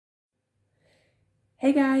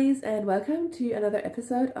Hey guys, and welcome to another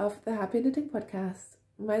episode of the Happy Knitting Podcast.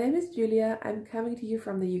 My name is Julia, I'm coming to you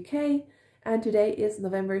from the UK, and today is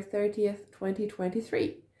November 30th,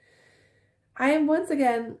 2023. I am once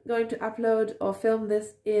again going to upload or film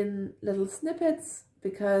this in little snippets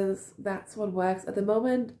because that's what works at the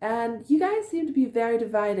moment, and you guys seem to be very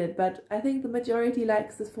divided, but I think the majority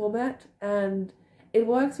likes this format and it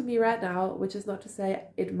works for me right now, which is not to say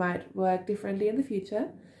it might work differently in the future.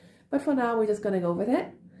 But for now, we're just gonna go with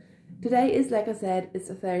it. Today is, like I said, it's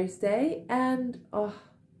a Thursday and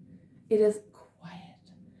it is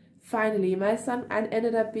quiet. Finally, my son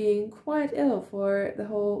ended up being quite ill for the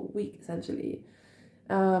whole week, essentially.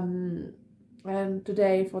 And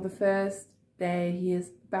today, for the first day, he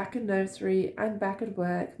is back in nursery. I'm back at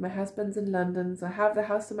work. My husband's in London, so I have the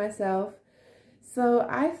house to myself. So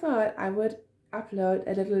I thought I would upload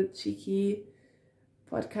a little cheeky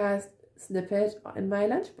podcast snippet in my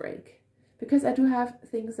lunch break because I do have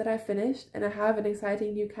things that I finished and I have an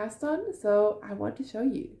exciting new cast on, so I want to show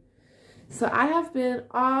you. So I have been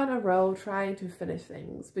on a roll trying to finish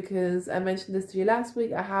things because I mentioned this to you last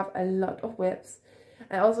week. I have a lot of whips.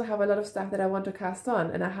 I also have a lot of stuff that I want to cast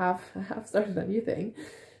on, and I have started a new thing.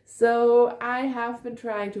 So I have been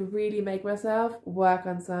trying to really make myself work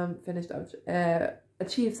on some finished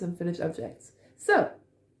achieve some finished objects. So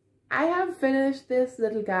I have finished this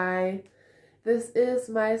little guy. This is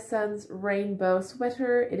my son's rainbow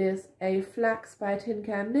sweater. It is a flax by Tin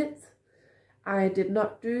Can Knits. I did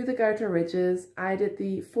not do the garter ridges. I did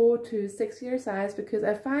the 4 to 6 year size because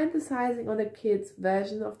I find the sizing on the kids'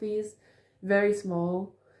 version of these very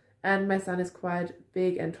small, and my son is quite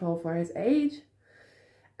big and tall for his age.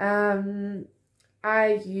 I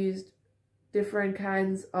used different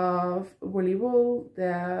kinds of woolly wool.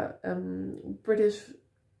 The British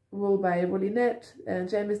wool by Woolly Knit,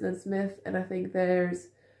 Jamieson and Smith, and I think there's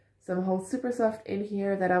some whole super soft in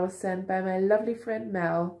here that I was sent by my lovely friend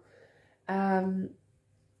Mel.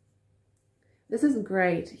 This is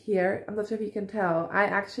great here. I'm not sure if you can tell. I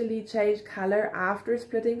actually changed color after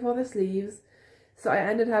splitting for the sleeves, so I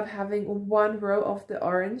ended up having one row of the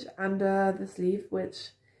orange under the sleeve,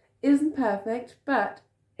 which isn't perfect, but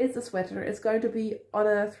it's a sweater. It's going to be on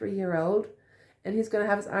a 3-year-old. And he's going to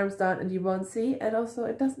have his arms down and you won't see. And also,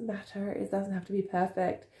 it doesn't matter. It doesn't have to be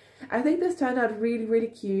perfect. I think this turned out really, really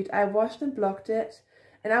cute. I washed and blocked it.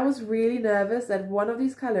 And I was really nervous that one of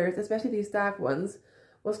these colors, especially these dark ones,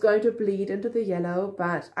 was going to bleed into the yellow.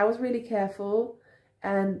 But I was really careful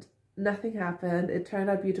and nothing happened. It turned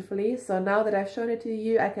out beautifully. So now that I've shown it to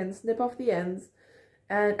you, I can snip off the ends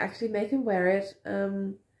and actually make him wear it.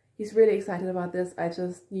 He's really excited about this. I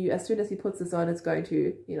just knew as soon as he puts this on, it's going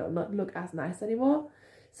to, not look as nice anymore.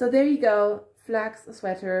 So there you go, flax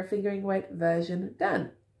sweater, fingering weight version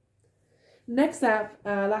done. Next up,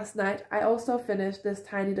 last night, I also finished this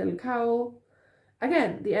tiny little cowl.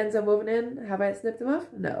 Again, the ends are woven in. Have I snipped them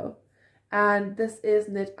off? No. And this is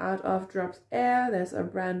knit out of Drops Air. There's a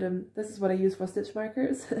random, this is what I use for stitch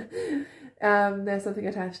markers. There's something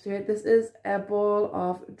attached to it. This is a ball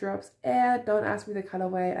of Drops Air. Don't ask me the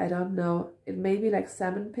colorway, I don't know. It may be like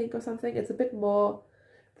salmon pink or something. It's a bit more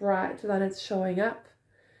bright than it's showing up.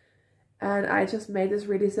 And I just made this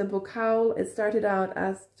really simple cowl. It started out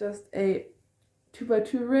as just a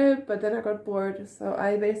 2x2 rib, but then I got bored. So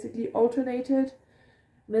I basically alternated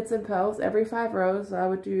knits and purls every 5 rows. So I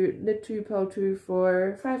would do knit 2, purl 2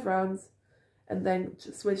 for 5 rounds. And then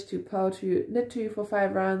switch to purl 2, knit 2 for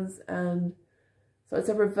 5 rounds, and so it's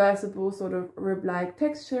a reversible sort of rib-like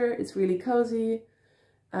texture. It's really cozy,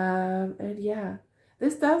 and yeah,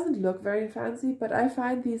 this doesn't look very fancy, but I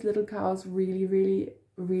find these little cowls really, really,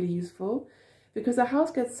 really useful because the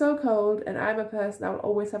house gets so cold, and I'm a person, I will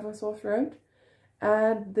always have a sore throat,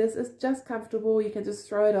 and this is just comfortable. You can just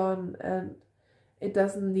throw it on, and it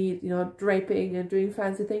doesn't need, draping and doing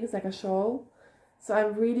fancy things like a shawl. So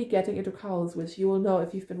I'm really getting into cowls, which you will know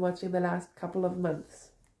if you've been watching the last couple of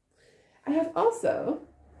months. I have also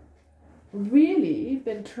really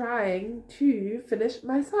been trying to finish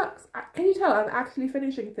my socks. Can you tell I'm actually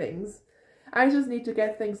finishing things? I just need to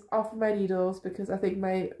get things off my needles because I think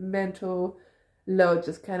my mental load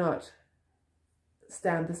just cannot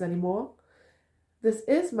stand this anymore. This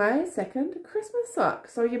is my second Christmas sock.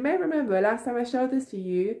 So you may remember last time I showed this to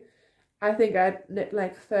you, I think I knit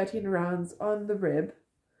like 13 rounds on the rib,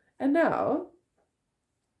 and now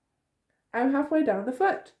I'm halfway down the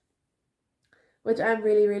foot, which I'm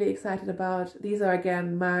really, really excited about. These are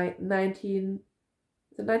again my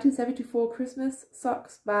 1974 Christmas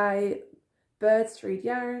socks by Bird Street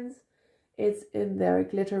Yarns. It's in their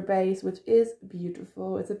glitter base, which is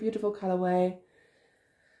beautiful. It's a beautiful colorway.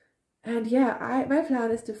 And yeah, my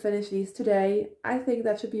plan is to finish these today. I think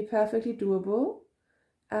that should be perfectly doable.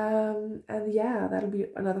 And yeah, that'll be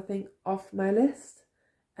another thing off my list.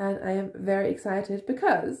 And I am very excited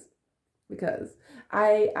because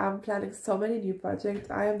I am planning so many new projects.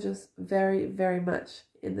 I am just very, very much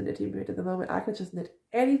in the knitting mood at the moment. I could just knit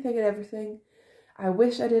anything and everything. I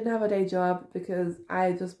wish I didn't have a day job because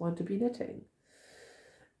I just want to be knitting.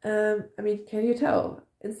 I mean, can you tell?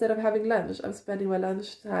 Instead of having lunch, I'm spending my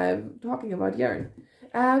lunchtime talking about yarn.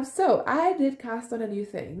 So I did cast on a new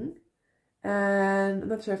thing, and I'm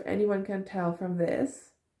not sure if anyone can tell from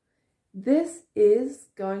this. This is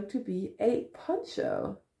going to be a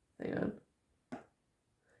poncho. Hang on.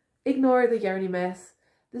 Ignore the yarny mess.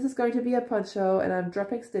 This is going to be a poncho, and I'm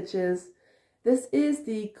dropping stitches. This is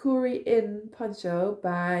the Curry In poncho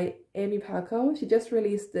by Amy Palco. She just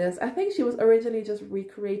released this. I think she was originally just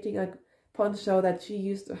recreating a poncho that she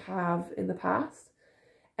used to have in the past.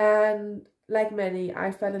 And like many,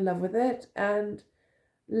 I fell in love with it. And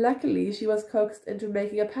luckily, she was coaxed into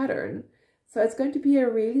making a pattern. So it's going to be a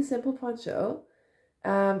really simple poncho.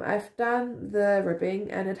 I've done the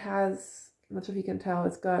ribbing, and it has, I'm not sure if you can tell,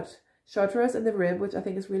 it's got chartreuse in the rib, which I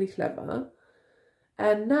think is really clever.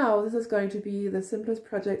 And now this is going to be the simplest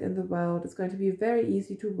project in the world. It's going to be very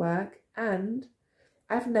easy to work, and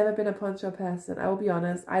I've never been a poncho person. I will be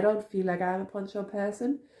honest, I don't feel like I'm a poncho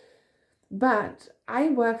person, but I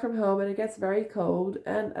work from home and it gets very cold,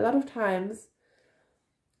 and a lot of times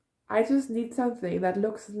I just need something that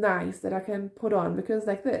looks nice that I can put on, because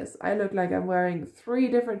like this, I look like I'm wearing 3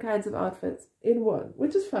 different kinds of outfits in one,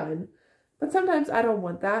 which is fine, but sometimes I don't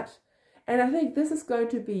want that. And I think this is going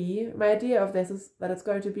to be, my idea of this is that it's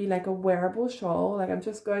going to be like a wearable shawl. Like I'm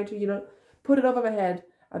just going to, you know, put it over my head.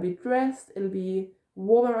 I'll be dressed. It'll be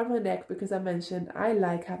warm around my neck because I mentioned I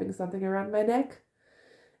like having something around my neck.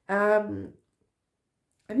 I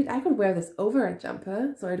mean, I could wear this over a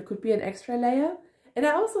jumper, so it could be an extra layer. And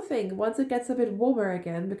I also think once it gets a bit warmer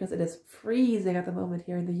again, because it is freezing at the moment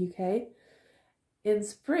here in the UK, in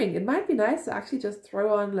spring, it might be nice to actually just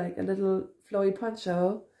throw on like a little flowy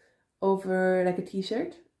poncho over like a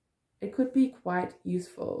t-shirt. It could be quite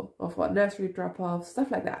useful of what nursery drop-offs, stuff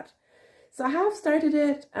like that. So I have started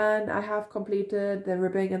it, and I have completed the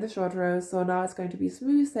ribbing and the short rows, so now it's going to be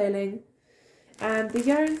smooth sailing. And the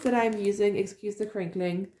yarns that I'm using, excuse the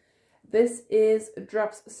crinkling, this is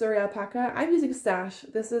Drops Surrey Alpaca. I'm using Stash.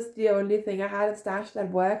 This is the only thing I had in Stash that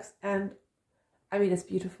works, and I mean, it's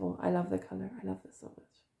beautiful. I love the color. I love this so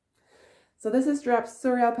much. So this is Drops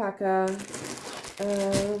Surrey Alpaca.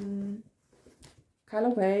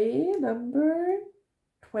 Colorway number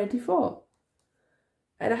 24,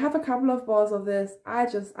 and I have a couple of balls of this. I'm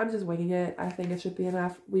just winging it. I think it should be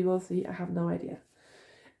enough. We will see. I have no idea.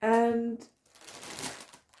 And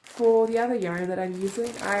for the other yarn that I'm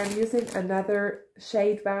using, I am using another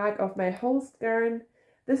shade bag of my Holst yarn.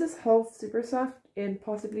 This is Holst Super Soft in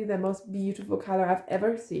possibly the most beautiful color I've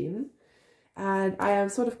ever seen. And I am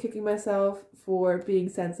sort of kicking myself for being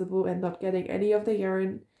sensible and not getting any of the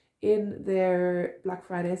yarn in their Black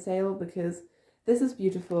Friday sale, because this is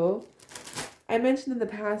beautiful. I mentioned in the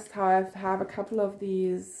past how I have a couple of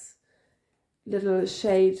these little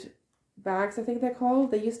shade bags, I think they're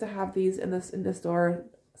called. They used to have these in the store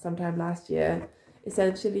sometime last year.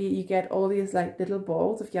 Essentially, you get all these like little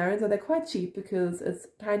balls of yarn, so they're quite cheap because it's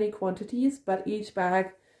tiny quantities, but each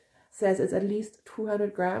bag says it's at least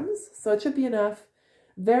 200 grams, so it should be enough.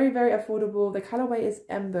 Very, very affordable. The colorway is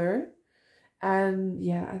Ember, and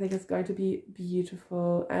yeah, I think it's going to be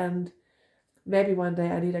beautiful. And maybe one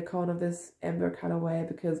day I need a cone of this Ember colorway,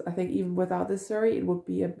 because I think even without this Surrey, it would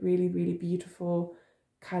be a really, really beautiful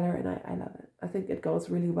color, and I love it. I think it goes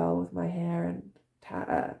really well with my hair and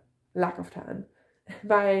lack of tan.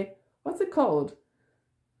 What's it called?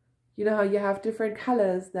 You know how you have different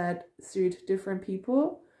colors that suit different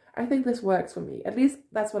people? I think this works for me. At least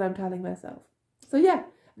that's what I'm telling myself. So yeah,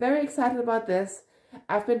 very excited about this.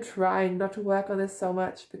 I've been trying not to work on this so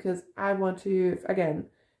much because I want to, again,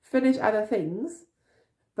 finish other things.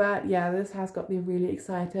 But yeah, this has got me really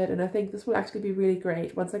excited, and I think this will actually be really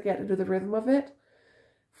great once I get into the rhythm of it.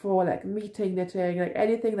 For like meeting, knitting, like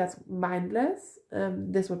anything that's mindless,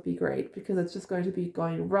 this would be great, because it's just going to be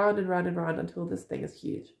going round and round and round until this thing is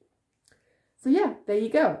huge. So yeah, there you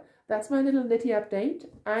go. That's my little knitty update.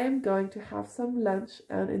 I am going to have some lunch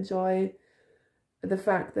and enjoy the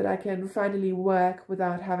fact that I can finally work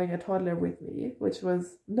without having a toddler with me, which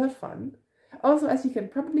was not fun. Also, as you can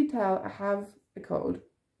probably tell, I have a cold.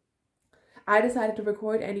 I decided to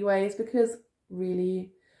record anyways because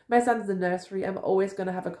really, my son's in nursery. I'm always going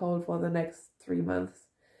to have a cold for the next 3 months.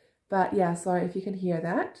 But yeah, sorry if you can hear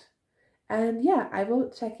that. And yeah, I will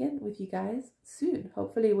check in with you guys soon,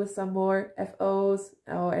 hopefully with some more FOs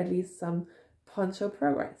or at least some poncho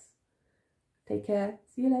progress. Take care.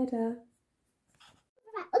 See you later.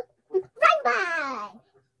 Rainbow!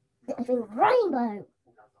 Rainbow!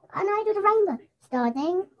 And I do the rainbow.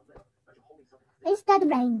 Starting. Instead of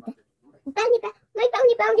rain. Boundy, my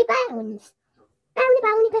boundy, boundy, bounds. Boundy,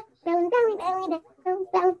 boundy, boundy, boundy, boundy, boundy,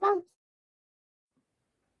 boundy, boundy.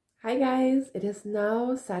 Hi guys, it is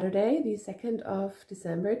now Saturday, the 2nd of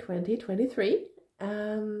December 2023,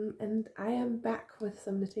 and I am back with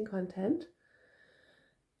some knitting content.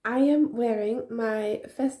 I am wearing my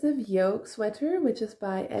festive yoke sweater, which is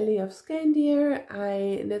by Ellie of Scandier.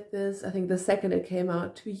 I knit this, I think the second it came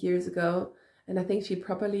out 2 years ago, and I think she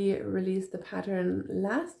properly released the pattern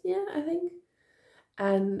last year, I think,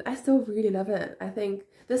 and I still really love it. I think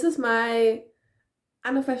this is my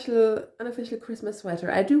unofficial Christmas sweater.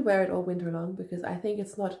 I do wear it all winter long because I think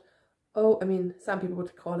it's not, I mean, some people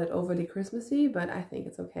would call it overly Christmassy, but I think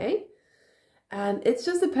it's okay. And it's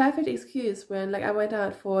just a perfect excuse when, like, I went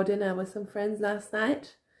out for dinner with some friends last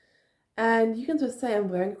night, and you can just say I'm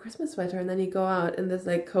wearing a Christmas sweater, and then you go out in this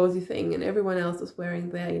like cozy thing and everyone else is wearing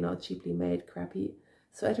their, you know, cheaply made crappy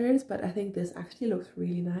sweaters. But I think this actually looks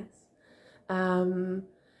really nice.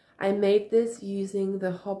 I made this using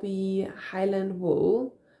the Hobby Highland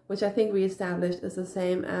wool, which I think we established is the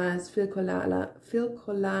same as Filcolana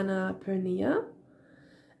Pernia.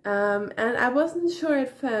 And I wasn't sure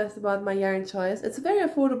at first about my yarn choice. It's a very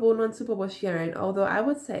affordable non-superwash yarn, although I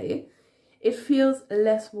would say it feels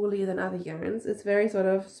less woolly than other yarns. It's very sort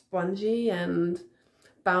of spongy and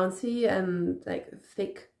bouncy and like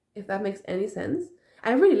thick, if that makes any sense.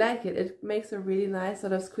 I really like it. It makes a really nice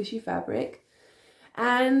sort of squishy fabric.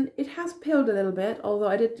 And it has peeled a little bit, although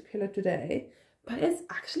I did peel it today, but it's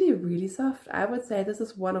actually really soft. I would say this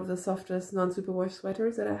is one of the softest non-superwash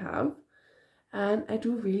sweaters that I have, and I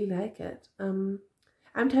do really like it. I'm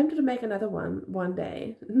tempted to make another one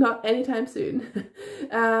day, not anytime soon.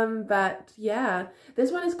 But yeah,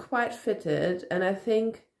 this one is quite fitted, and I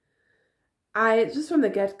think just from the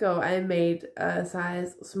get-go, I made a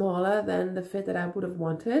size smaller than the fit that I would have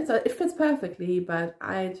wanted. So it fits perfectly, but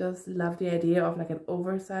I just love the idea of like an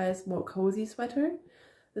oversized, more cozy sweater.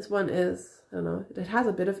 This one is, I don't know, it has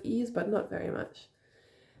a bit of ease, but not very much.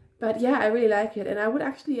 But yeah, I really like it. And I would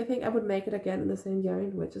actually, I think I would make it again in the same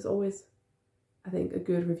yarn, which is always, I think, a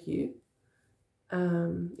good review.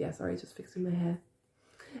 Yeah, sorry, just fixing my hair.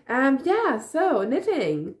 Yeah, so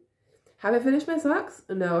knitting. Have I finished my socks?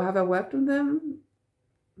 No. Have I worked on them?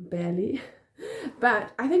 Barely.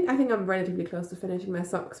 But I think I'm relatively close to finishing my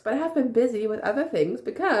socks. But I have been busy with other things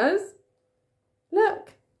because,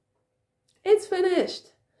 look, it's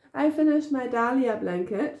finished. I finished my Dahlia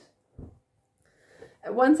blanket.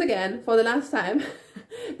 Once again, for the last time,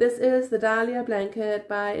 this is the Dahlia blanket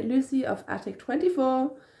by Lucy of Attic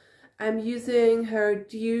 24. I'm using her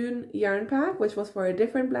Dune yarn pack, which was for a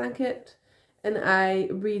different blanket. And I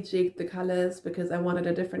rejigged the colors because I wanted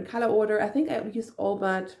a different color order. I think I used all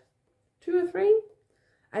but 2 or 3.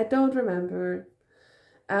 I don't remember.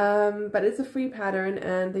 But it's a free pattern,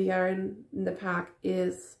 and the yarn in the pack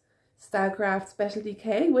is Stylecraft Specialty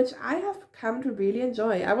K, which I have come to really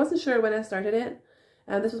enjoy. I wasn't sure when I started it,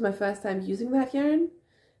 and this was my first time using that yarn,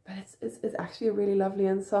 but it's actually really lovely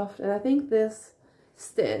and soft. And I think this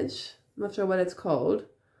stitch, I'm not sure what it's called,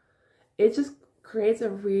 it just creates a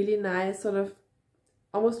really nice sort of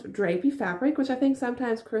almost drapey fabric, which I think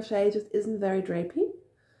sometimes crochet just isn't very drapey.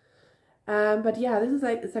 But yeah, this is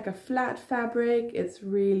like, it's like a flat fabric. It's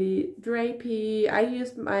really drapey. I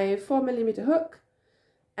used my 4mm hook,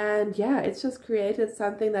 and yeah, it's just created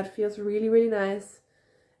something that feels really, really nice.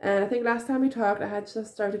 And I think last time we talked, I had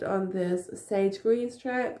just started on this sage green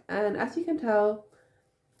strap, and as you can tell,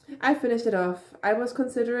 I finished it off. I was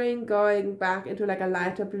considering going back into like a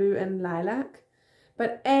lighter blue and lilac,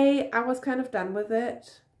 but A, I was kind of done with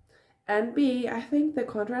it, and B, I think the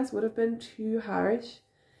contrast would have been too harsh.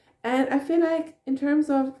 And I feel like in terms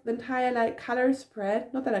of the entire like color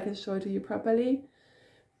spread, not that I can show it to you properly,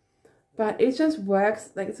 but it just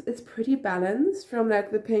works, like it's pretty balanced from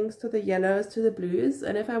like the pinks to the yellows to the blues.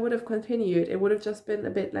 And if I would have continued, it would have just been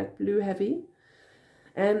a bit like blue heavy.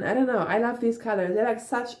 And I don't know, I love these colors.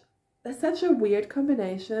 They're such a weird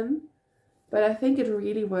combination, but I think it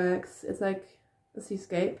really works. It's like a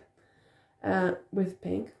seascape with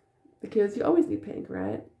pink, because you always need pink,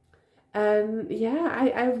 right? And yeah,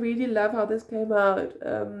 I really love how this came out.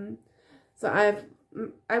 So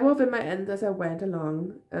I wove in my ends as I went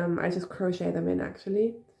along. I just crochet them in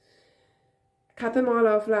actually. Cut them all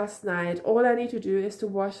off last night. All I need to do is to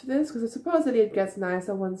wash this, because supposedly it gets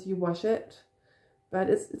nicer once you wash it. But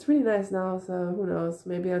it's really nice now, so who knows,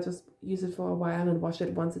 maybe I'll just use it for a while and wash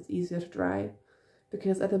it once it's easier to dry.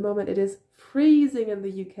 Because at the moment it is freezing in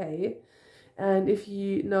the UK. And if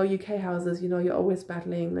you know UK houses, you know you're always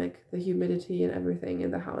battling like the humidity and everything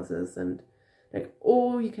in the houses. And like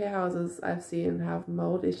all UK houses I've seen have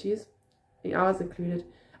mold issues, ours included.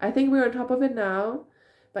 I think we're on top of it now.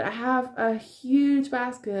 But I have a huge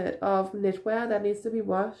basket of knitwear that needs to be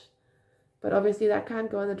washed. But obviously that can't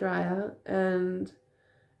go in the dryer. And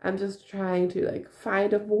I'm just trying to like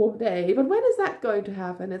find a warm day. But when is that going to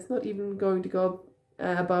happen? It's not even going to go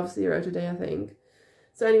above 0 today, I think.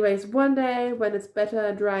 So anyways, one day when it's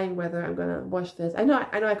better drying weather, I'm gonna wash this. I know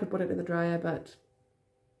I could put it in the dryer, but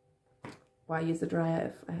why use the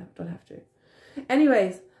dryer if I don't have to?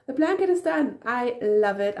 Anyways, the blanket is done. I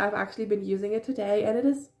love it. I've actually been using it today,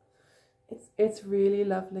 and it's really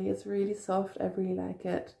lovely. It's really soft. I really like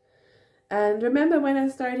it. And remember when I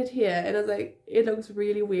started here and I was like, it looks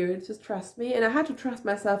really weird, just trust me. And I had to trust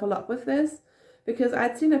myself a lot with this because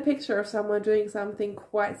I'd seen a picture of someone doing something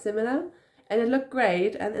quite similar and it looked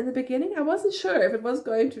great. And in the beginning, I wasn't sure if it was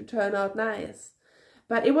going to turn out nice,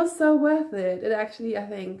 but it was so worth it. It actually, I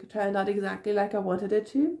think, turned out exactly like I wanted it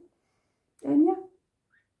to. And yeah,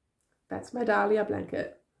 that's my Dahlia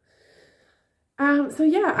blanket. So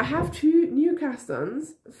yeah, I have 2 new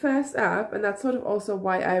cast-ons. First up, and that's sort of also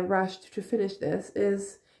why I rushed to finish this,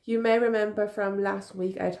 is you may remember from last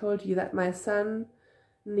week I told you that my son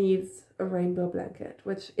needs a rainbow blanket,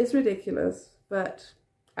 which is ridiculous, but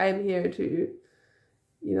I'm here to,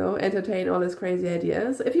 you know, entertain all his crazy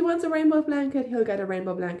ideas. If he wants a rainbow blanket, he'll get a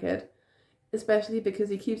rainbow blanket, especially because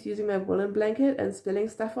he keeps using my woolen blanket and spilling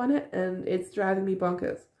stuff on it, and it's driving me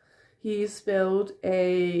bonkers. He spilled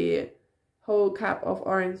a whole cup of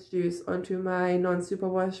orange juice onto my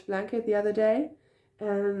non-superwash blanket the other day,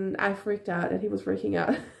 and I freaked out and he was freaking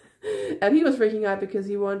out. And he was freaking out because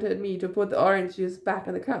he wanted me to put the orange juice back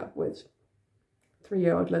in the cup, which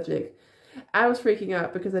 3-year-old logic. I was freaking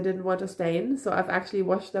out because I didn't want a stain, so I've actually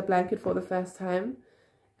washed the blanket for the first time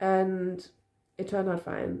and it turned out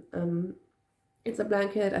fine. It's a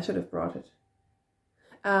blanket. I should have brought it.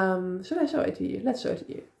 Should I show it to you? Let's show it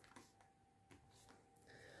to you.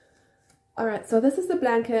 Alright, so this is the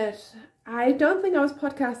blanket. I don't think I was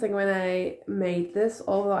podcasting when I made this,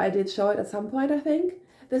 although I did show it at some point, I think.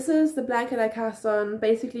 This is the blanket I cast on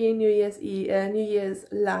basically New Year's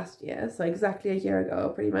last year, so exactly a year ago,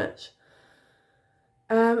 pretty much.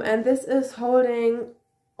 And this is holding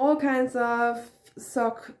all kinds of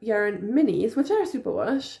sock yarn minis, which are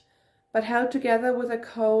superwash, but held together with a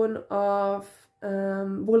cone of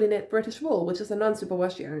woolly knit British wool, which is a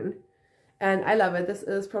non-superwash yarn. And I love it. This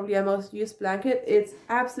is probably our most used blanket. It's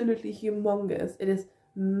absolutely humongous. It is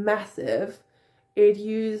massive. It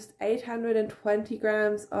used 820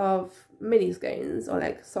 grams of mini skeins, or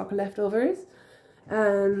like sock leftovers,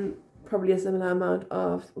 and probably a similar amount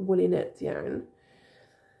of woolly knit yarn.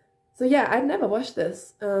 So yeah, I'd never washed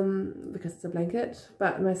this because it's a blanket,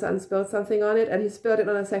 but my son spilled something on it, and he spilled it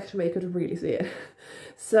on a section where you could really see it.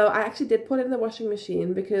 So I actually did put it in the washing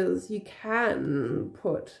machine, because you can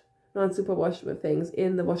put non-superwash things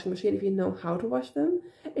in the washing machine if you know how to wash them.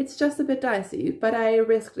 It's just a bit dicey, but I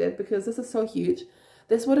risked it because this is so huge.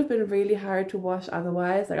 This would have been really hard to wash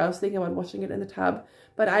otherwise. Like, I was thinking about washing it in the tub,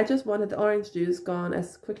 but I just wanted the orange juice gone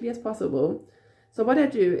as quickly as possible. So what I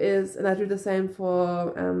do is, and I do the same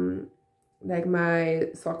for like my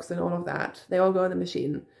socks and all of that, they all go in the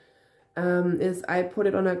machine, is I put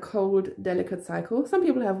it on a cold, delicate cycle. Some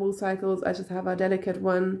people have wool cycles. I just have a delicate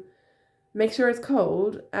one. Make sure it's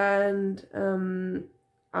cold, and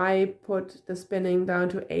I put the spinning down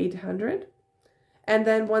to 800, and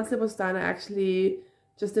then once it was done, I actually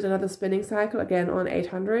just did another spinning cycle again on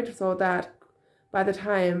 800, so that by the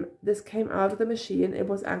time this came out of the machine, it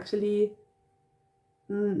was actually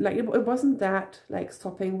like it wasn't that like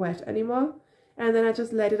sopping wet anymore. And then I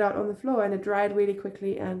just laid it out on the floor and it dried really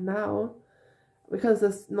quickly, and now, because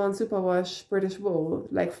this non-superwash British wool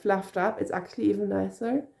like fluffed up, it's actually even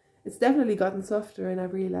nicer. It's definitely gotten softer and I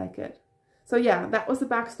really like it. So yeah, that was the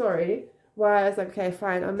backstory why I was like, okay,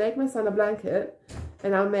 fine, I'll make my son a blanket,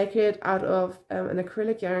 and I'll make it out of an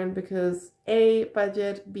acrylic yarn, because A,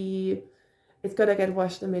 budget, B, it's gonna get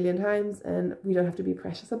washed a million times and we don't have to be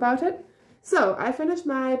precious about it. So I finished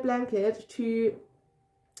my blanket to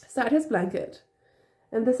start his blanket.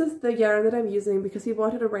 And this is the yarn that I'm using, because he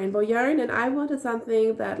wanted a rainbow yarn and I wanted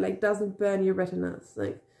something that like doesn't burn your retinas.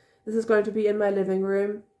 Like, this is going to be in my living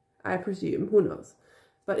room, I presume, who knows,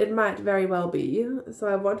 but it might very well be. So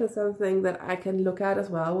I wanted something that I can look at as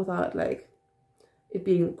well without like it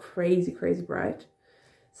being crazy bright.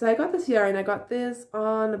 So I got this yarn. I got this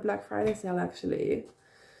on a Black Friday sale actually.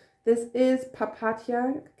 This is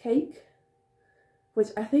papatya cake, which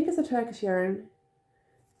I think is a Turkish yarn.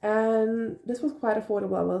 And this was quite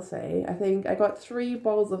affordable, I will say. I think I got 3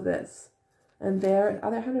 balls of this. And are there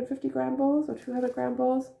 150 gram balls or 200 gram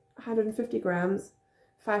balls? 150 grams,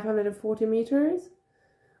 540 meters.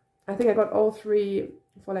 I think I got all 3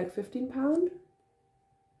 for like £15.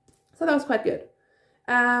 So that was quite good.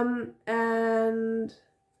 And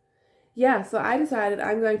yeah, so I decided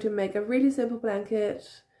I'm going to make a really simple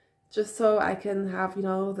blanket just so I can have, you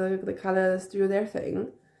know, the colors do their thing.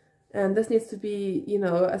 And this needs to be, you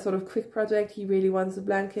know, a sort of quick project. He really wants a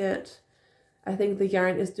blanket. I think the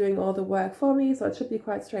yarn is doing all the work for me, so it should be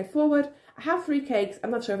quite straightforward. I have 3 cakes.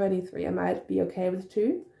 I'm not sure if I need 3. I might be okay with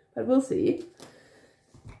 2, but we'll see.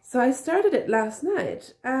 So I started it last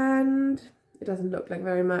night, and it doesn't look like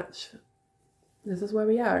very much. This is where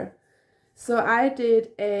we are. So I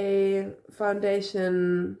did a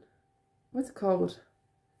foundation, what's it called?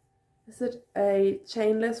 Is it a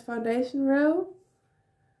chainless foundation row?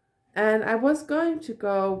 And I was going to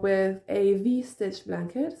go with a V-stitch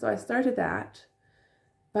blanket, so I started that.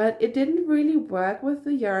 But it didn't really work with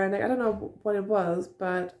the yarn. Like, I don't know what it was,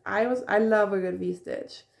 but I love a good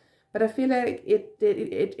V-stitch. But I feel like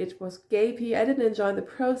it was gapey. I didn't enjoy the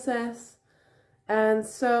process. And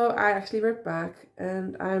so I actually ripped back,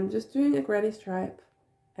 and I'm just doing a granny stripe,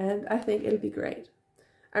 and I think it'll be great.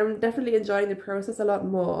 I'm definitely enjoying the process a lot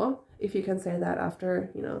more, if you can say that after,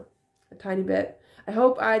 you know, a tiny bit. I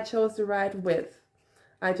hope I chose the right width.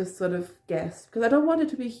 I just sort of guessed, because I don't want it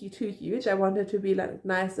to be too huge. I want it to be like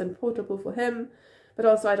nice and portable for him, but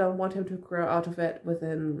also I don't want him to grow out of it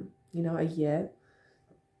within, you know, a year.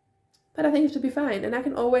 But I think it should be fine, and I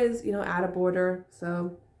can always, you know, add a border.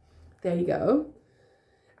 So there you go.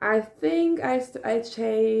 I think I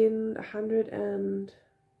chained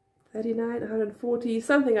 139, 140,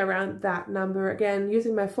 something around that number, again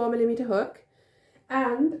using my 4mm hook.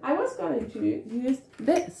 And I was going to use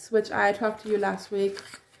this, which I talked to you last week.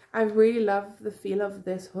 I really love the feel of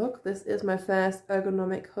this hook. This is my first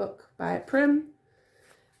ergonomic hook by Prim.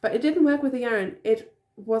 But it didn't work with the yarn. It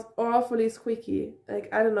was awfully squeaky. Like,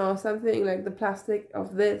 I don't know, something like the plastic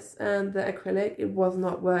of this and the acrylic, it was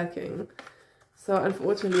not working. So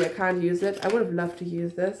unfortunately I can't use it. I would have loved to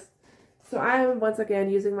use this. So I am once again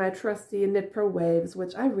using my trusty Knit Pro Waves,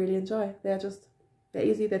 which I really enjoy. They're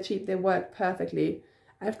easy, they're cheap, they work perfectly.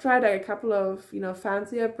 I've tried like a couple of, you know,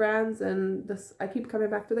 fancier brands, and I keep coming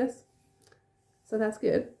back to this. So that's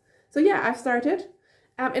good. So yeah, I've started.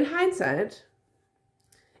 In hindsight,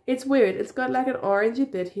 it's weird. It's got like an orangey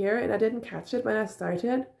bit here, and I didn't catch it when I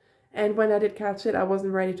started. And when I did catch it, I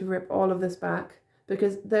wasn't ready to rip all of this back,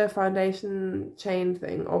 because the foundation chain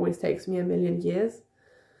thing always takes me a million years.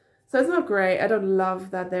 So it's not great. I don't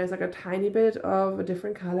love that there's like a tiny bit of a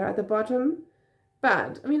different color at the bottom.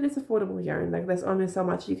 But, I mean, it's affordable yarn. Like, there's only so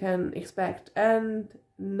much you can expect. And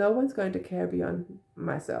no one's going to care beyond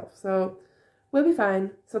myself. So, we'll be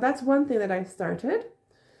fine. So, that's one thing that I started.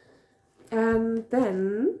 And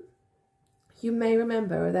then, you may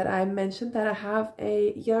remember that I mentioned that I have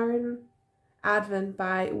a yarn advent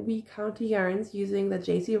by We County Yarns using the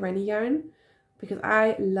JC Rennie yarn. Because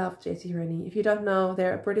I love JC Rennie. If you don't know,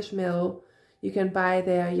 they're a British mill. You can buy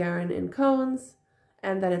their yarn in cones.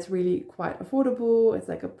 And then it's really quite affordable. It's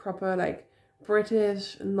like a proper, like,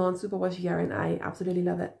 British non-superwash yarn. I absolutely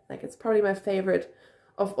love it. Like, it's probably my favorite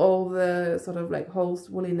of all the sort of like Holst,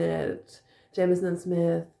 Woolly Knit, Jameson &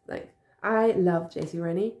 Smith. Like, I love JC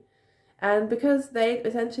Rennie. And because they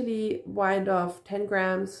essentially wind off 10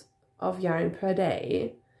 grams of yarn per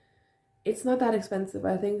day, it's not that expensive.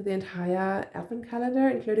 I think the entire advent calendar,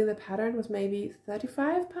 including the pattern, was maybe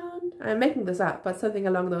 £35. I'm making this up, but something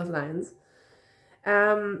along those lines.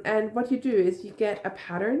 And what you do is you get a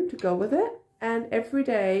pattern to go with it, and every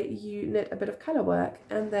day you knit a bit of color work,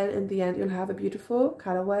 and then in the end you'll have a beautiful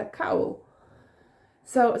color work cowl.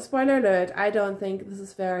 So, spoiler alert, I don't think this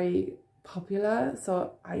is very popular,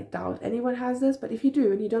 so I doubt anyone has this, but if you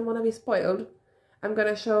do and you don't want to be spoiled, I'm going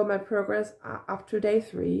to show my progress up to day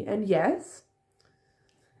 3, and yes,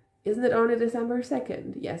 isn't it only December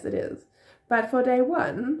 2nd? Yes, it is. But for day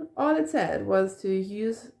 1, all it said was to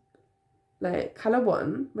use like color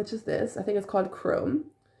 1, which is this, I think it's called Chrome,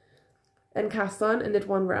 and cast on and knit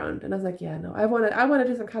 1 round. And I was like, yeah, no, I want to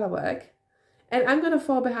do some color work, and I'm gonna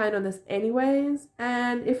fall behind on this anyways.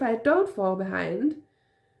 And if I don't fall behind,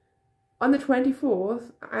 on the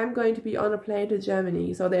 24th I'm going to be on a plane to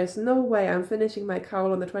Germany, so there's no way I'm finishing my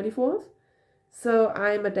cowl on the 24th. So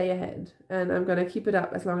I'm a day ahead, and I'm gonna keep it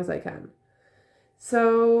up as long as I can.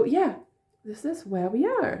 So yeah, this is where we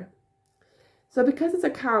are. So because it's a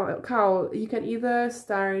cowl, you can either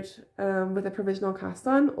start with a provisional cast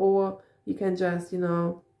on, or you can just, you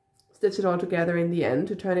know, stitch it all together in the end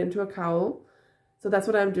to turn it into a cowl. So that's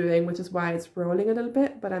what I'm doing, which is why it's rolling a little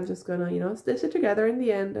bit, but I'm just gonna, you know, stitch it together in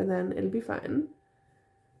the end and then it'll be fine.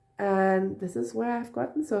 And this is where I've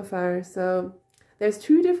gotten so far. So there's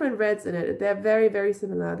two different reds in it. They're very, very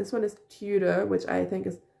similar. This one is Tudor, which I think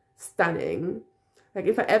is stunning. Like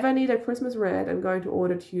if I ever need a Christmas red, I'm going to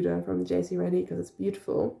order Tudor from JCRenney because it's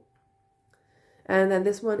beautiful. And then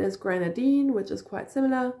this one is Grenadine, which is quite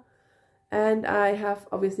similar. And I have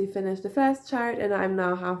obviously finished the first chart and I'm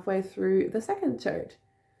now halfway through the second chart.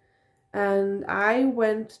 And I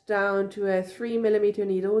went down to a 3mm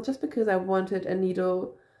needle just because I wanted a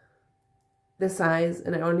needle this size,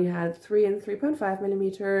 and I only had 3 and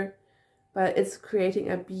 3.5mm, but it's creating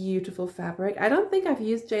a beautiful fabric. I don't think I've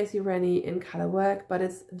used JCRenney in color work, but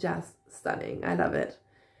it's just stunning. I love it.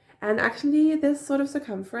 And actually this sort of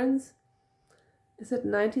circumference, is it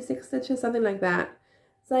 96 stitches, something like that?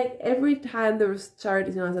 It's like every time the chart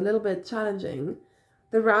is, you know, is a little bit challenging,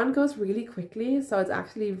 the round goes really quickly, so it's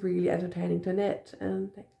actually really entertaining to knit,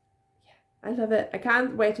 and yeah, I love it. I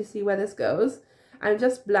can't wait to see where this goes. I'm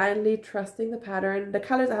just blindly trusting the pattern. The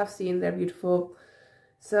colors I have seen, they're beautiful.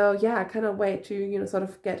 So yeah, I cannot wait to, you know, sort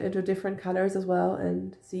of get into different colors as well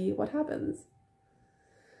and see what happens.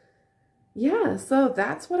 Yeah, so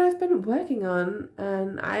that's what I've been working on,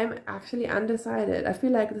 and I'm actually undecided. I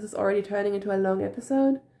feel like this is already turning into a long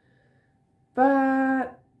episode,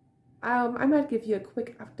 but I might give you a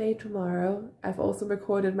quick update tomorrow. I've also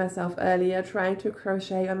recorded myself earlier trying to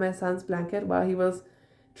crochet on my son's blanket while he was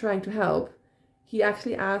trying to help. He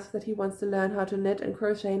actually asked that he wants to learn how to knit and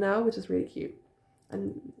crochet now, which is really cute.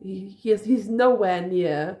 And he's nowhere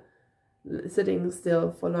near sitting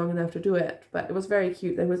still for long enough to do it, but it was very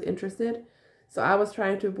cute that he was interested. So I was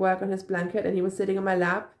trying to work on his blanket and he was sitting on my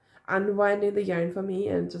lap, unwinding the yarn for me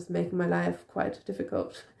and just making my life quite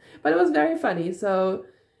difficult. But it was very funny, so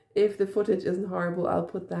if the footage isn't horrible, I'll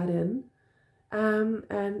put that in.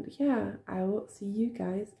 And yeah, I will see you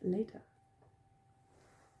guys later.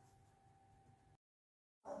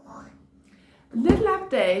 Little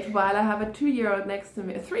update while I have a 2-year-old next to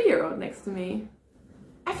me, a 3-year-old next to me.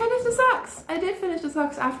 I finished the socks! I did finish the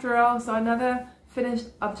socks after all, so another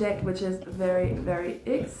finished object, which is very, very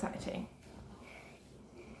exciting.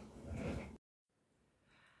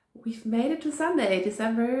 We've made it to Sunday,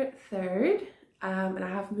 December 3rd, and I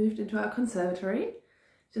have moved into our conservatory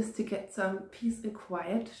just to get some peace and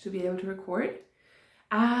quiet to be able to record.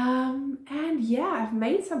 And yeah, I've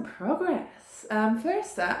made some progress.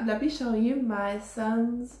 First up, let me show you my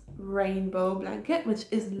son's rainbow blanket, which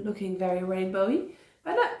is looking very rainbowy.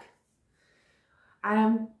 But look,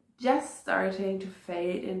 I'm just starting to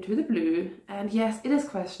fade into the blue. And yes, it is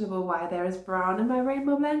questionable why there is brown in my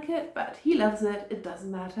rainbow blanket, but he loves it, it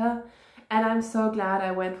doesn't matter. And I'm so glad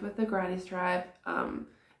I went with the granny stripe.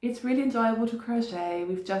 It's really enjoyable to crochet.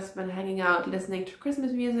 We've just been hanging out, listening to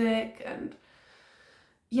Christmas music, and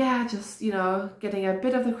yeah, just, you know, getting a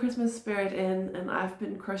bit of the Christmas spirit in, and I've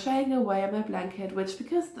been crocheting away on my blanket, which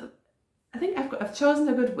because I think I've chosen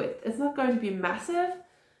a good width. It's not going to be massive,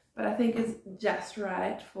 but I think it's just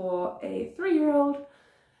right for a 3-year-old.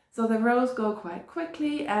 So the rows go quite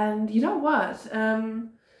quickly, and you know what?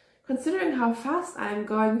 Considering how fast I'm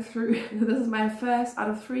going through, this is my first out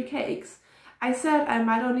of 3 cakes. I said I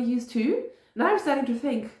might only use 2. Now I'm starting to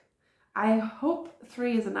think, I hope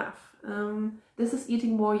 3 is enough. This is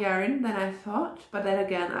eating more yarn than I thought, but then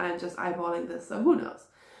again, I'm just eyeballing this, so who knows?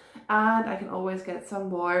 And I can always get some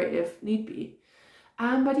more if need be.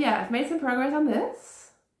 But yeah, I've made some progress on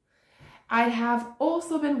this. I have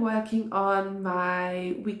also been working on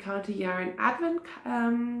my We Counter Yarn Advent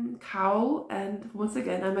cowl, and once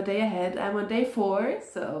again, I'm a day ahead. I'm on day 4,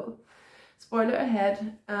 so spoiler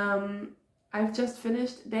ahead. I've just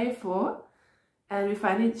finished day 4. And we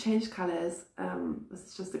finally changed colors. This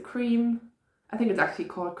is just a cream. I think it's actually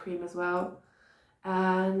called cream as well.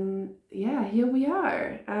 And yeah, here we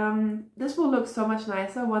are. This will look so much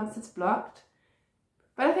nicer once it's blocked.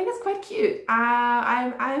 But I think it's quite cute.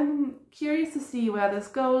 I'm curious to see where this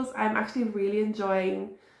goes. I'm actually really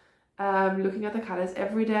enjoying looking at the colors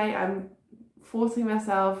every day. I'm forcing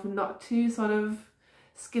myself not to sort of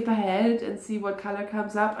skip ahead and see what color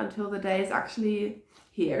comes up until the day is actually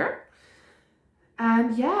here.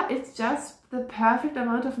 And yeah, it's just the perfect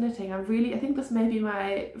amount of knitting. I think this may be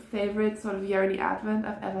my favorite sort of yarny advent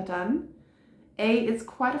I've ever done. A, it's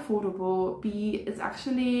quite affordable. B, it's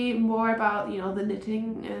actually more about, you know, the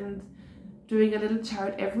knitting and doing a little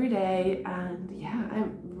chart every day. And yeah,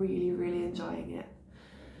 I'm really, really enjoying it.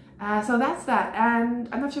 So that's that, and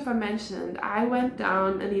I'm not sure if I mentioned, I went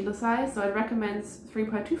down a needle size, so it recommends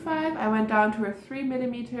 3.25. I went down to a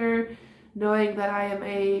 3mm, knowing that I am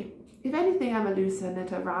if anything, I'm a looser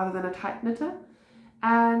knitter rather than a tight knitter.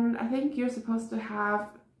 And I think you're supposed to have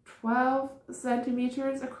 12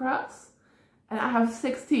 centimeters across, and I have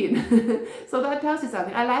 16. So that tells you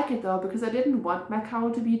something. I like it though, because I didn't want my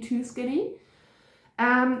cowl to be too skinny.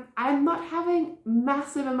 I'm not having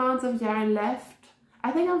massive amounts of yarn left. I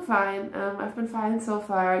think I'm fine. I've been fine so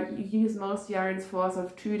far. You use most yarns for sort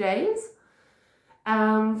of 2 days.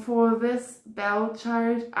 For this bell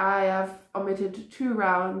chart, I have omitted 2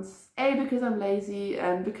 rounds. A, because I'm lazy,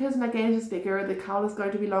 and because my gauge is bigger, the cowl is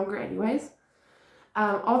going to be longer anyways.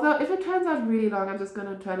 Although if it turns out really long, I'm just going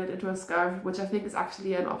to turn it into a scarf, which I think is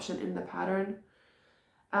actually an option in the pattern.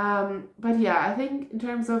 But yeah, I think in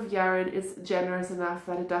terms of yarn, it's generous enough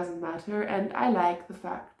that it doesn't matter, and I like the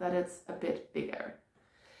fact that it's a bit bigger.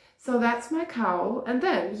 So that's my cowl, and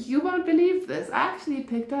then you won't believe this, I actually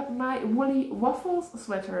picked up my woolly waffles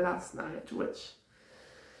sweater last night, which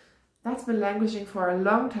that's been languishing for a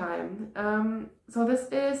long time. So this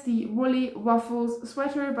is the Woolly Waffles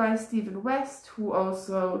sweater by Stephen West, who has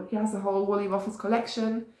a whole Woolly Waffles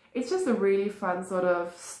collection. It's just a really fun sort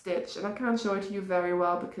of stitch, and I can't show it to you very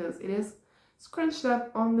well because it is scrunched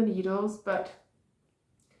up on the needles, but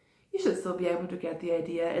you should still be able to get the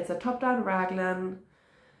idea. It's a top-down raglan.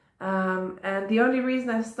 And the only reason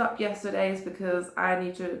I stopped yesterday is because I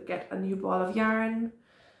need to get a new ball of yarn.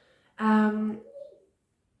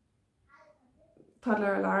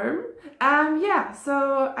 Toddler alarm. Yeah,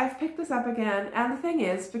 so I've picked this up again, and the thing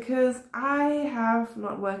is, because I have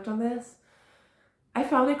not worked on this, I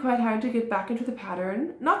found it quite hard to get back into the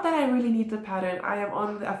pattern. Not that I really need the pattern.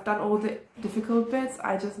 I've done all the difficult bits.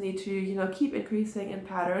 I just need to, you know, keep increasing in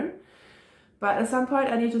pattern. But at some point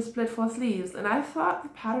I need to split 4 sleeves, and I thought the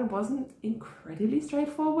pattern wasn't incredibly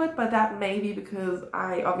straightforward, but that may be because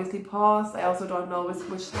I obviously paused. I also don't know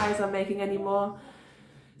which size I'm making anymore.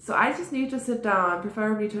 So I just need to sit down,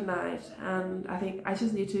 preferably tonight, and I think I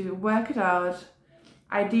just need to work it out.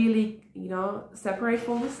 Ideally, you know, separate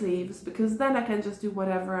 4 sleeves, because then I can just do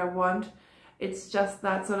whatever I want. It's just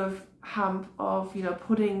that sort of hump of, you know,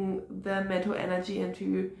 putting the mental energy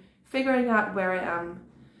into figuring out where I am.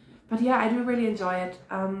 But yeah, I do really enjoy it.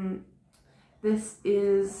 This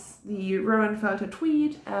is the Rowan Felter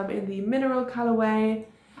Tweed in the mineral colorway.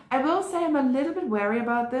 I will say I'm a little bit wary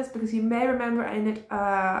about this because you may remember I knit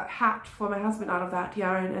a hat for my husband out of that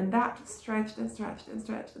yarn, and that stretched and stretched and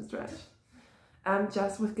stretched and stretched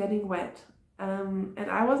just with getting wet. And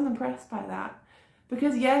I wasn't impressed by that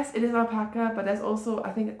because yes, it is alpaca, but there's also,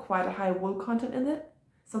 I think, quite a high wool content in it.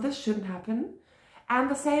 So this shouldn't happen. And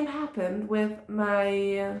the same happened with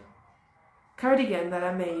my cardigan that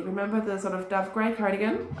I made. Remember the sort of dove grey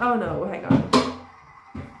cardigan? Oh no, hang on.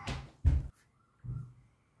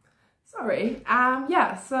 Sorry.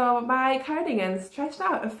 Yeah, so my cardigan stretched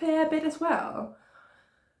out a fair bit as well.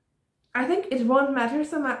 I think it won't matter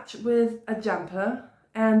so much with a jumper,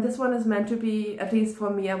 and this one is meant to be, at least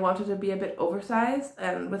for me, I wanted to be a bit oversized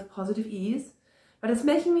and with positive ease. But it's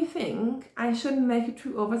making me think I shouldn't make it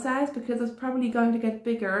too oversized because it's probably going to get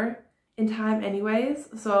bigger in time anyways.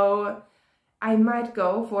 So I might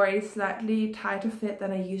go for a slightly tighter fit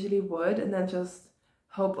than I usually would, and then just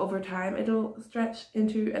hope over time it'll stretch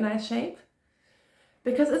into a nice shape.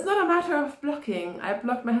 Because it's not a matter of blocking. I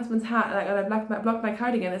blocked my husband's hat, like I blocked my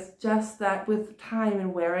cardigan. It's just that with time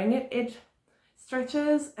and wearing it, it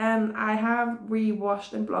stretches, and I have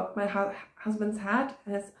re-washed and blocked my husband's hat,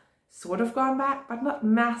 and it's sort of gone back, but not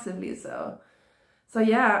massively so. So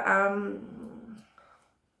yeah, a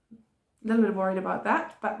little bit worried about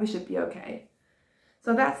that, but we should be okay.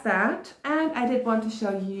 So that's that, and I did want to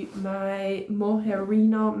show you my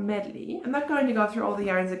Mohairino medley. I'm not going to go through all the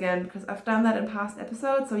yarns again because I've done that in past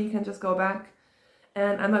episodes, so you can just go back.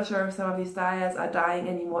 And I'm not sure if some of these dyes are dyeing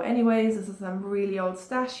anymore anyways. This is some really old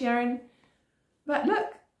stash yarn. But look,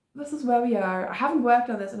 this is where we are. I haven't worked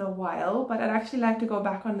on this in a while, but I'd actually like to go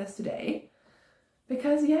back on this today.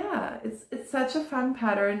 Because yeah, it's such a fun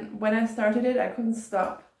pattern. When I started it, I couldn't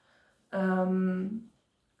stop.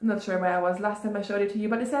 I'm not sure where I was last time I showed it to you,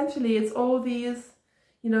 but essentially it's all these,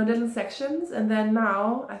 you know, little sections, and then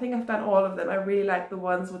now I think I've done all of them. I really like the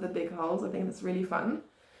ones with the big holes. I think it's really fun.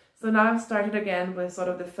 So now I've started again with sort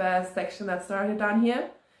of the first section that started down here,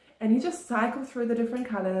 and you just cycle through the different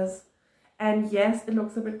colors. And yes, it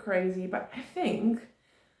looks a bit crazy, but I think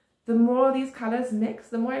the more these colors mix,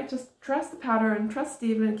 the more I just trust the pattern, trust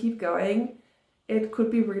Steven, and keep going. It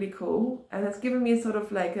could be really cool, and it's given me sort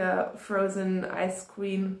of like a Frozen Ice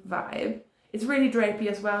Queen vibe. It's really drapey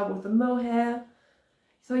as well with the mohair.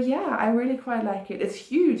 So yeah, I really quite like it. It's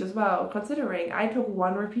huge as well, considering I took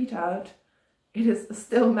one repeat out. It is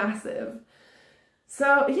still massive.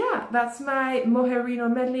 So yeah, that's my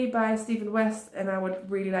Moherino medley by Stephen West, and I would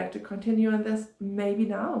really like to continue on this, maybe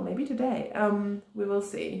now, maybe today. We will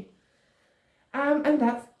see. And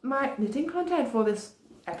that's my knitting content for this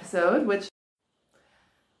episode,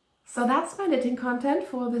 So that's my knitting content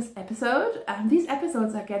for this episode. These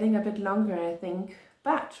episodes are getting a bit longer, I think,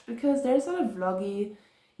 but because they're sort of vloggy,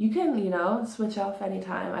 you can, you know, switch off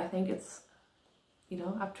anytime. I think it's, you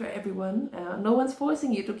know, up to everyone. No one's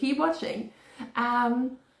forcing you to keep watching.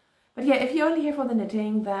 But yeah, if you're only here for the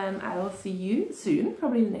knitting, then I will see you soon,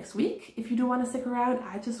 probably next week. If you do want to stick around,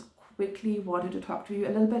 I just quickly wanted to talk to you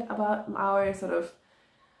a little bit about our sort of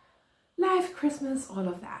life, Christmas, all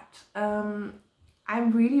of that.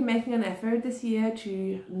 I'm really making an effort this year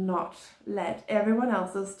to not let everyone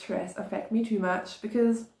else's stress affect me too much,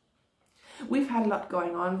 because we've had a lot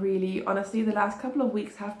going on, really. Honestly, the last couple of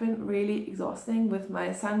weeks have been really exhausting, with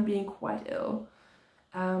my son being quite ill.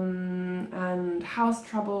 And house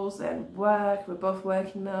troubles and work. We're both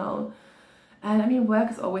working now. And I mean,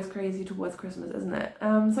 work is always crazy towards Christmas, isn't it?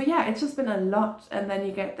 So yeah, it's just been a lot. And then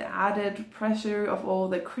you get the added pressure of all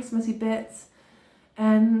the Christmassy bits.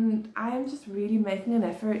 And I am just really making an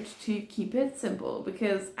effort to keep it simple,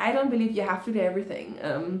 because I don't believe you have to do everything.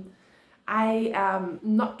 I am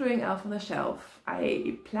not doing Elf on the Shelf.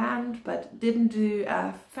 I planned but didn't do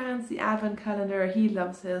a fancy advent calendar. He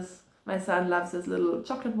loves his, my son loves his little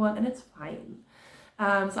chocolate one, and it's fine.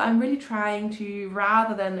 So I'm really trying to,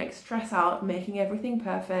 rather than like stress out making everything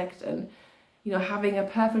perfect and, you know, having a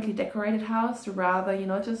perfectly decorated house, to rather, you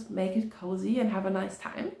know, just make it cozy and have a nice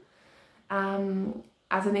time.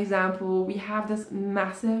 As an example, we have this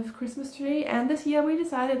massive Christmas tree, and this year we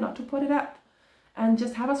decided not to put it up and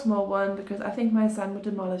just have a small one, because I think my son would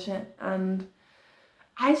demolish it, and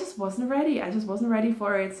I just wasn't ready. I just wasn't ready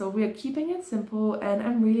for it. So we're keeping it simple, and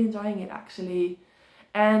I'm really enjoying it, actually.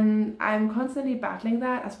 And I'm constantly battling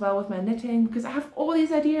that as well with my knitting, because I have all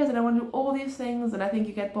these ideas and I want to do all these things, and I think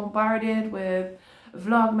you get bombarded with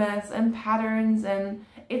Vlogmas and patterns, and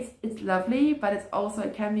it's lovely, but it's also,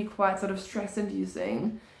 it can be quite sort of stress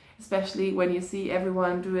inducing, especially when you see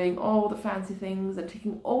everyone doing all the fancy things and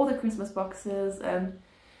ticking all the Christmas boxes. And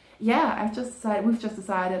yeah, we've just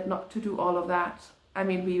decided not to do all of that. I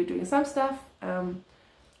mean, we were doing some stuff.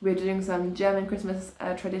 We're doing some German Christmas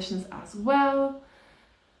traditions as well.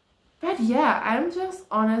 But yeah, I'm just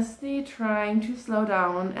honestly trying to slow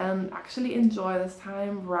down and actually enjoy this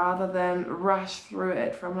time, rather than rush through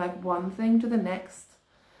it from like one thing to the next.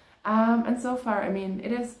 And so far, I mean,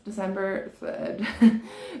 it is December 3rd,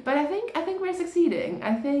 but I think we're succeeding.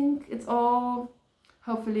 I think it's all,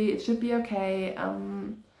 hopefully it should be okay.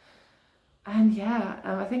 And yeah,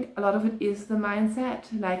 I think a lot of it is the mindset.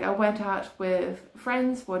 Like, I went out with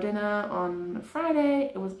friends for dinner on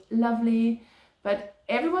Friday. It was lovely, but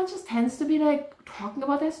everyone just tends to be like talking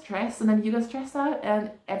about their stress, and then you get stressed out,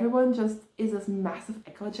 and everyone just is this massive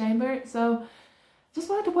echo chamber. So just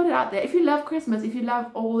wanted to put it out there. If you love Christmas, if you love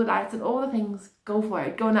all the lights and all the things, go for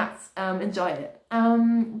it, go nuts, enjoy it.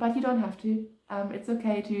 But you don't have to. It's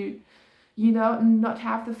okay to, you know, not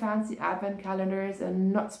have the fancy advent calendars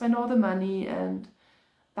and not spend all the money, and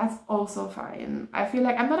that's also fine. I feel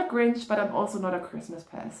like I'm not a Grinch, but I'm also not a Christmas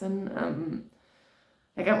person.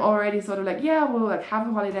 Like, I'm already sort of like, yeah, we'll like have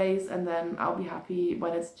the holidays, and then I'll be happy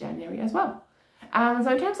when it's January as well.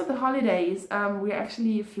 So in terms of the holidays, we're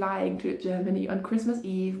actually flying to Germany on Christmas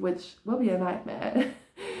Eve, which will be a nightmare.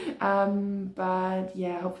 But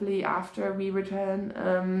yeah, hopefully after we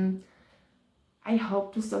return, I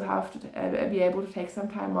hope to still have to be able to take some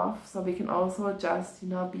time off, so we can also just, you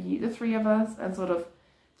know, be the three of us and sort of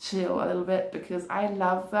chill a little bit, because I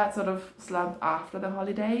love that sort of slump after the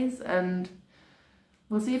holidays, and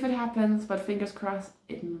we'll see if it happens, but fingers crossed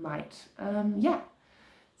it might. Yeah,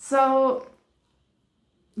 so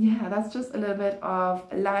yeah, that's just a little bit of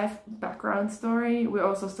a life background story. We're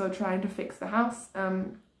also still trying to fix the house.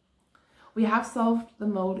 We have solved the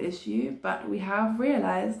mold issue, but we have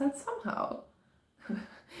realized that somehow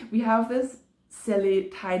we have this silly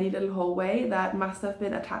tiny little hallway that must have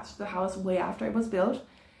been attached to the house way after it was built,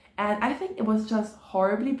 and I think it was just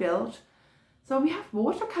horribly built, so we have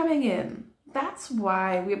water coming in. That's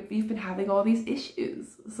why we've been having all these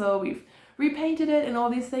issues. So we've repainted it and all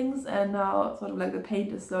these things, and now sort of like the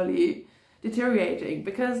paint is slowly deteriorating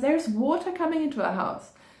because there's water coming into our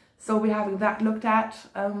house. So we're having that looked at.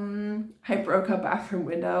 I broke our bathroom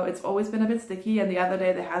window. It's always been a bit sticky, and the other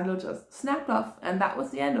day the handle just snapped off, and that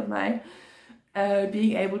was the end of my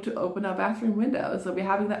being able to open our bathroom window. So we're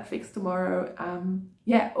having that fixed tomorrow.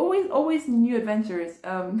 Yeah, always new adventures.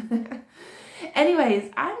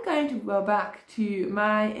 Anyways, I'm going to go back to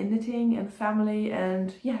my knitting and family,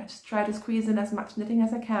 and yeah, just try to squeeze in as much knitting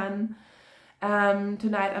as I can.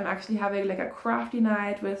 Tonight I'm actually having like a crafty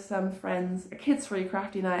night with some friends, a kids-free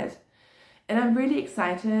crafty night, and I'm really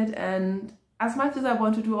excited. And as much as I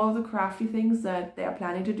want to do all the crafty things that they are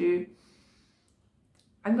planning to do,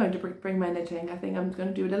 I'm going to bring my knitting. I think I'm going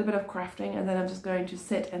to do a little bit of crafting, and then I'm just going to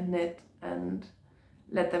sit and knit and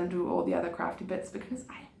let them do all the other crafty bits, because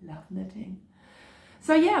I love knitting.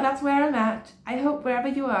 So yeah, that's where I'm at. I hope wherever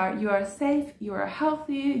you are safe, you are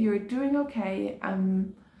healthy, you're doing okay.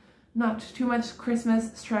 Not too much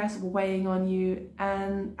Christmas stress weighing on you.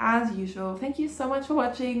 And as usual, thank you so much for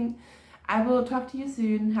watching. I will talk to you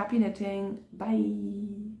soon. Happy knitting.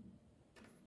 Bye.